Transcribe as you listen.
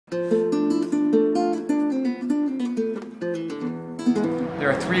There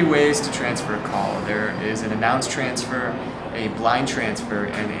are three ways to transfer a call. There is an announced transfer, a blind transfer,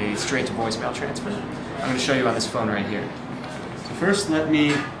 and a straight to voicemail transfer. I'm going to show you on this phone right here. So first let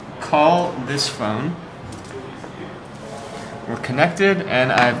me call this phone. We're connected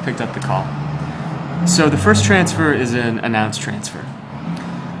and I've picked up the call. So the first transfer is an announced transfer.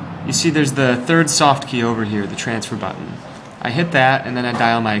 You see there's the third soft key over here, the transfer button. I hit that and then I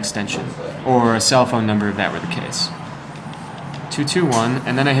dial my extension, or a cell phone number if that were the case. 221,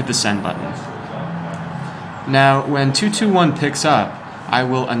 and then I hit the send button. Now when 221 picks up, I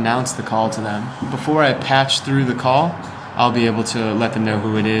will announce the call to them. Before I patch through the call, I'll be able to let them know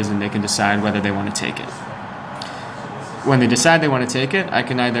who it is and they can decide whether they want to take it. When they decide they want to take it, I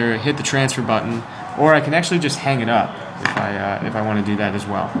can either hit the transfer button or I can actually just hang it up if I want to do that as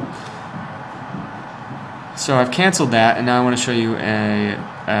well. So I've canceled that and now I want to show you a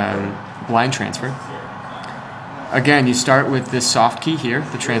blind transfer. Again, you start with this soft key here,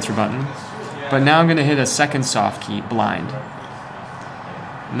 the transfer button, but now I'm going to hit a second soft key, blind.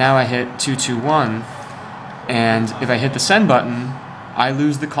 Now I hit 221, and if I hit the send button, I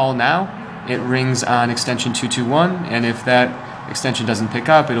lose the call now. It rings on extension 221, and if that extension doesn't pick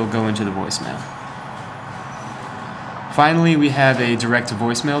up, it'll go into the voicemail. Finally, we have a direct to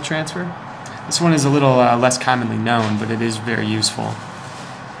voicemail transfer. This one is a little less commonly known, but it is very useful.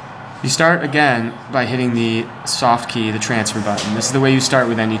 You start again by hitting the soft key, the transfer button. This is the way you start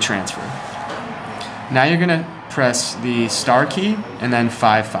with any transfer. Now you're going to press the star key and then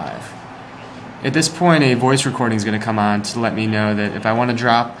 5-5. At this point, a voice recording is going to come on to let me know that if I want to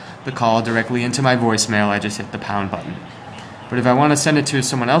drop the call directly into my voicemail, I just hit the pound button. But if I want to send it to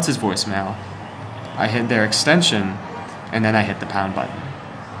someone else's voicemail, I hit their extension and then I hit the pound button.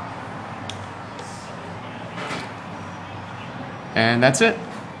 And that's it.